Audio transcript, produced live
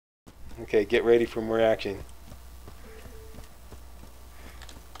Okay, get ready for more action.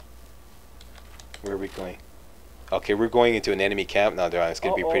 Where are we going? Okay, we're going into an enemy camp now, Dawn. It's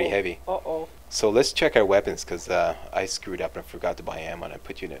going to be pretty heavy. Uh-oh. So let's check our weapons, because I screwed up and I forgot to buy ammo, and I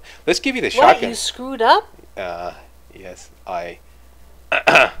put you in it. Let's give you the shotgun. What, you screwed up? Yes, I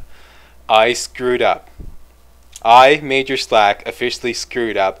screwed up. I, Major Slack, officially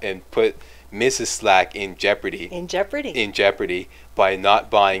screwed up and put Mrs. Slack in jeopardy. In jeopardy? In jeopardy by not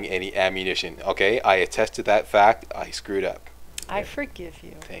buying any ammunition. Okay, I attest to that fact. I screwed up. I forgive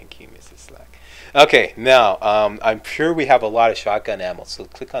you. Thank you, Mrs. Slack. Okay, now I'm sure we have a lot of shotgun ammo. So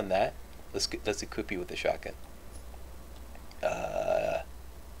click on that. Let's equip you with the shotgun.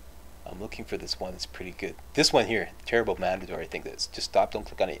 I'm looking for this one that's pretty good. This one here, terrible mandatory. I think that's just stop. Don't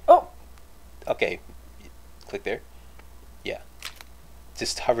click on it. Oh. Okay. Click there. Yeah.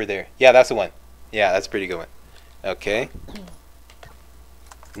 Just hover there. Yeah, that's the one. Yeah, that's a pretty good one. Okay.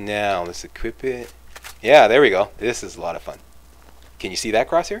 Now let's equip it. Yeah, there we go. This is a lot of fun. Can you see that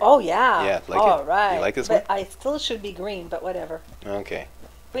crosshair? Oh yeah. Yeah, like all it. Right. You like this but one? I still should be green, but whatever. Okay.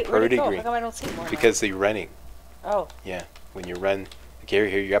 Wait, where'd it go? Green. How come I don't see more? Because they're running. Oh. Yeah. When you run. Okay,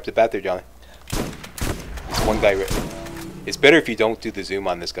 here you're up to bat there, Johnny. There's one guy. It's better if you don't do the zoom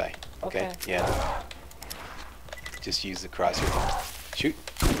on this guy. Okay. Yeah. Just use the crosshair. Shoot.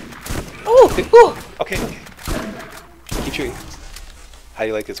 Ooh. Okay. Keep shooting. How do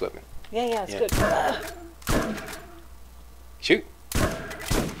you like this weapon? Yeah, it's good. Shoot.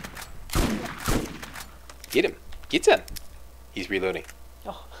 Get him. Get him. He's reloading.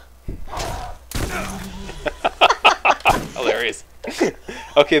 Oh. Hilarious.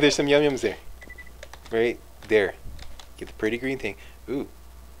 Okay, there's some yum-yums there. Right there. Get the pretty green thing. Ooh.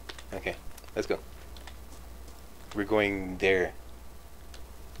 Okay, let's go. We're going there.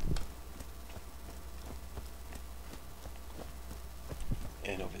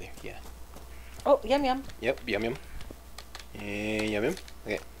 And over there, yeah. Oh, yum. Yep, yum. And yum.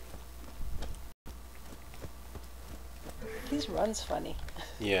 Okay. He runs funny.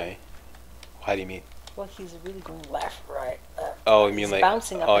 Yeah. How do you mean? Well, he's really going left, right, left. Oh, you mean he's like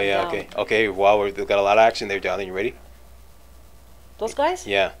bouncing up oh and yeah, down. okay. Okay, well we've got a lot of action there, Johnny. You ready? Those guys?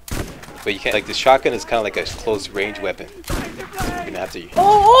 Yeah. But you can't like the shotgun is kinda like a close range weapon. You're gonna have to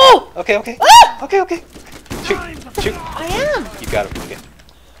Oh! Okay. Ah! Okay. Shoot. I am. You got him, okay.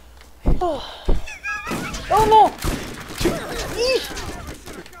 Oh no! Shoot.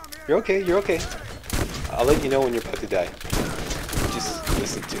 You're okay. I'll let you know when you're about to die. Just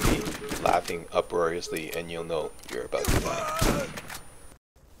listen to me laughing uproariously and you'll know you're about to die.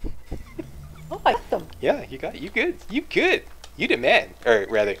 Oh, I got them. Yeah, you got it. You good. You the man. Or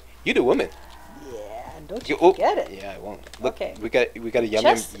rather, you the woman. Yeah, don't you forget it. Yeah, I won't. Look, okay. we got a yum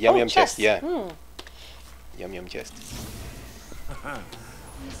chest. Yeah. Yum chest.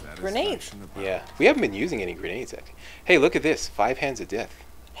 Grenades. Yeah. We haven't been using any grenades actually. Hey, look at this. 5 hands of death.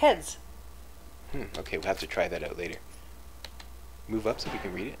 Heads. Okay, we'll have to try that out later. Move up so we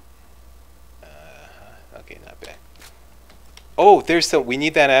can read it. Okay, not bad. Oh, there's some. We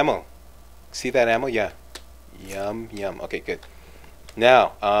need that ammo. See that ammo? Yeah. Yum. Okay, good.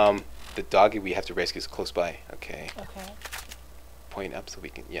 Now, the doggy we have to rescue is close by. Okay. Point up so we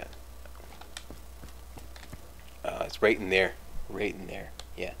can. Yeah. It's right in there.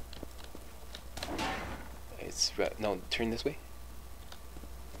 Yeah. It's right. No, turn this way.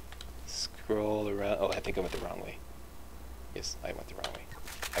 Scroll around. Oh, I think I went the wrong way. Yes, I went the wrong way.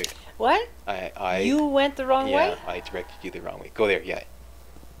 What? You went the wrong way? Yeah, I directed you the wrong way. Go there, yeah.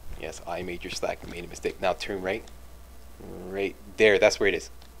 Yes, I made your slack, made a mistake. Now turn right. Right there, that's where it is.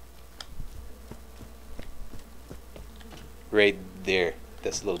 Right there.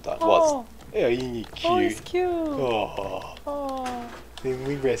 That's a little dot. Oh, yeah, he's cute. Oh, he's cute. Oh. Then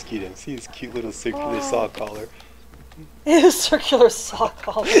we rescued him. See his cute little circular saw collar. His circular saw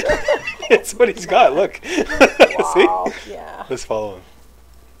collar. That's what he's got, look. Wow, see? yeah. Let's follow him.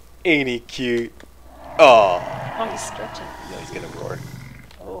 Ain't he cute? Oh, he's stretching. No, he's gonna roar.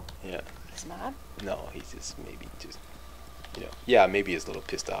 Oh. Yeah. He's mad? No, he's just yeah, maybe he's a little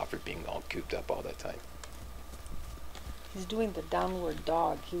pissed off for being all cooped up all that time. He's doing the downward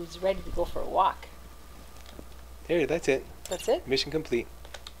dog. He was ready to go for a walk. There, that's it. That's it? Mission complete.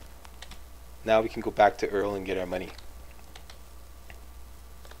 Now we can go back to Earl and get our money.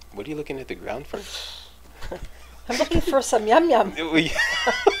 What are you looking at the ground for? I'm looking for some yum.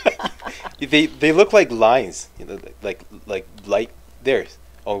 They look like lines, like light. There's.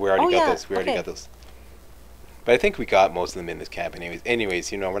 Oh, we already got those. We already got those. But I think we got most of them in this camp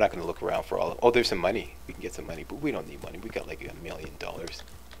anyways. We're not going to look around for all of them. Oh, there's some money. We can get some money, but we don't need money. We got like $1 million.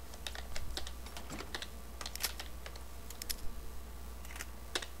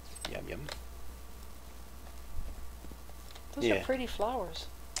 Yum. yum. Those are pretty flowers.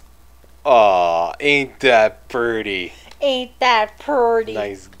 Aw, ain't that pretty? Ain't that pretty?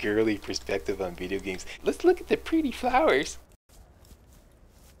 Nice girly perspective on video games. Let's look at the pretty flowers.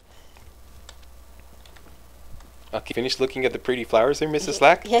 Okay, finished looking at the pretty flowers there, Mrs.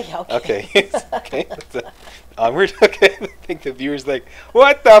 Slack? Yeah, okay. Okay. Okay. Onward. Okay. I think the viewer's like,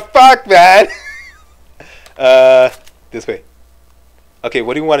 what the fuck, man? This way. Okay,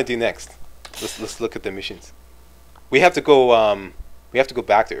 what do you want to do next? Let's look at the missions. We have to go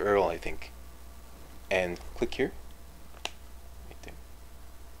back to Earl, I think. And click here. Right there.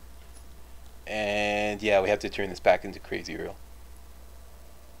 And yeah, we have to turn this back into Crazy Earl.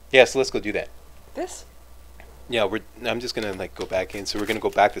 Yeah, so let's go do that. This? Yeah, I'm just gonna like go back in. So we're gonna go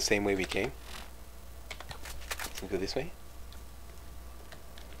back the same way we came. So go this way.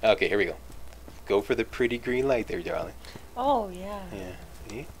 Okay, here we go. Go for the pretty green light there, darling. Oh yeah. Yeah.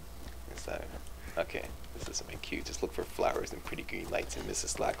 See? Is that okay? This is something cute. Just look for flowers and pretty green lights, and Mrs.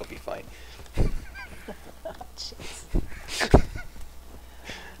 Slack will be fine. Jeez.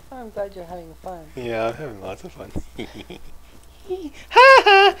 I'm glad you're having fun. Yeah, I'm having lots of fun. Ha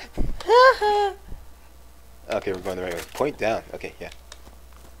ha! Ha ha! Okay, we're going the right way. Point down. Okay, yeah.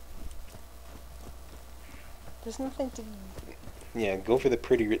 There's nothing to... Yeah, go for the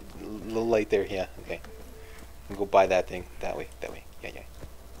pretty little light there. Yeah, okay. And go by that thing. That way, that way. Yeah, yeah.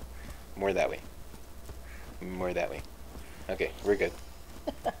 More that way. More that way. Okay, we're good.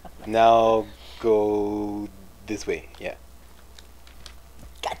 Now go this way. Yeah.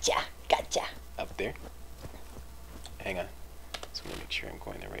 Gotcha, gotcha. Up there. Hang on. Just want to make sure I'm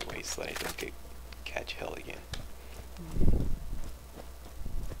going the right way so that I don't catch hell again.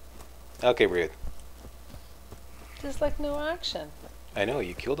 Okay, we're good. There's like no action. I know,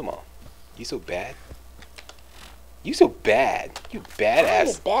 you killed them all. You so bad. You so bad. You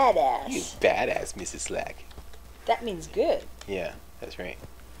badass. I'm a badass. You badass, Mrs. Slack. That means good. Yeah, that's right.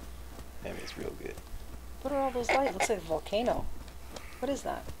 That means real good. What are all those lights? Looks like a volcano. What is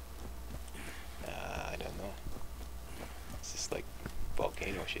that? I don't know. It's just like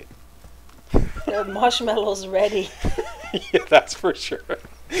volcano shit. The marshmallows ready. Yeah, that's for sure.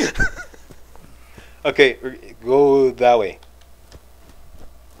 Okay, go that way.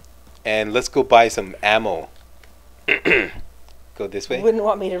 And let's go buy some ammo. Go this way? You wouldn't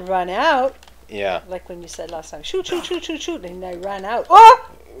want me to run out. Yeah. Like when you said last time, shoot, shoot, shoot, shoot, shoot, and I ran out.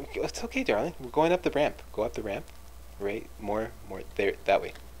 Oh! It's okay, darling. We're going up the ramp. Go up the ramp. Right? More. There, that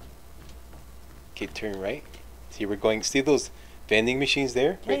way. Okay, turn right. See, we're going, see those vending machines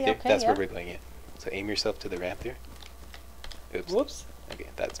there? Right there? Okay, That's where we're going, yeah. So aim yourself to the ramp there. Oops. Whoops. Okay,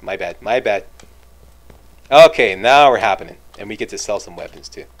 that's my bad. My bad. Okay, now we're happening. And we get to sell some weapons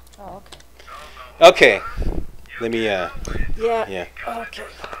too. Oh, Okay. okay. Let me, Yeah. yeah. Okay.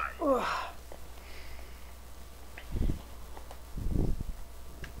 Ugh.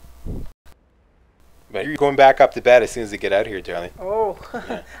 But you're going back up to bed as soon as they get out of here, darling. Oh,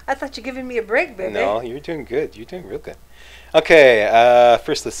 Yeah. I thought you were giving me a break, baby. No, you're doing good. You're doing real good. Okay,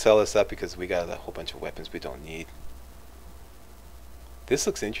 first let's sell this up because we got a whole bunch of weapons we don't need. This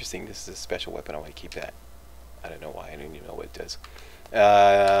looks interesting. This is a special weapon. I want to keep that. I don't know why. I don't even know what it does.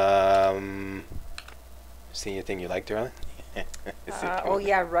 See anything you like, darling? Oh,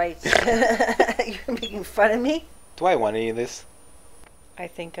 yeah, right. You're making fun of me? Do I want any of this? I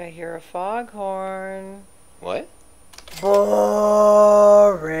think I hear a foghorn. What?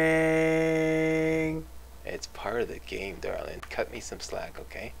 Boring. It's part of the game, darling. Cut me some slack,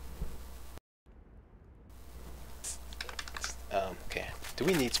 okay? Okay. Do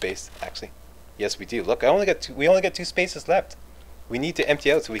we need space, actually? Yes, we do. Look, we only got 2 spaces left. We need to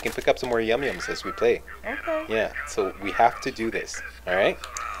empty out so we can pick up some more yum-yums as we play. Okay. Yeah, so we have to do this, alright?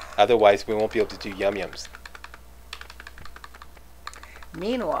 Otherwise, we won't be able to do yum-yums.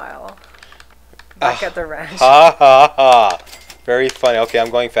 Meanwhile, back at the ranch. Ha ha ha! Very funny. Okay, I'm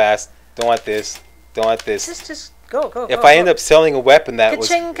going fast. Don't want this. Don't want this. Just go. If I end up selling a weapon that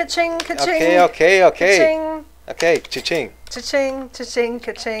ka-ching, was... ka-ching, ka-ching. Okay. Ka-ching. Okay, cha-ching. Cha-ching, cha-ching,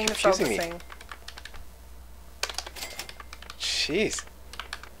 ka-ching. It's all the Confusing me. same. Jeez.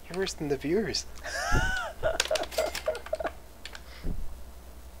 You're worse than the viewers.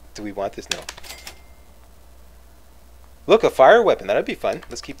 Do we want this? No. Look, a fire weapon. That'd be fun.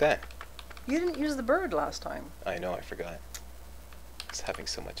 Let's keep that. You didn't use the bird last time. I know, I forgot. I was having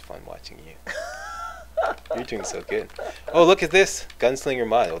so much fun watching you. You're doing so good. Oh, look at this. Gunslinger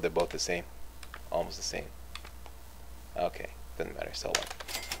mod. Oh, they're both the same. Almost the same. Okay. Doesn't matter. Sell one.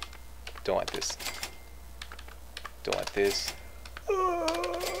 Don't want this. Don't want this.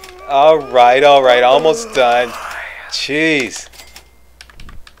 Alright. Almost done. Jeez.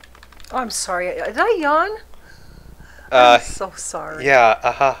 Oh, I'm sorry. Did I yawn? I'm so sorry.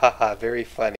 Yeah, very funny.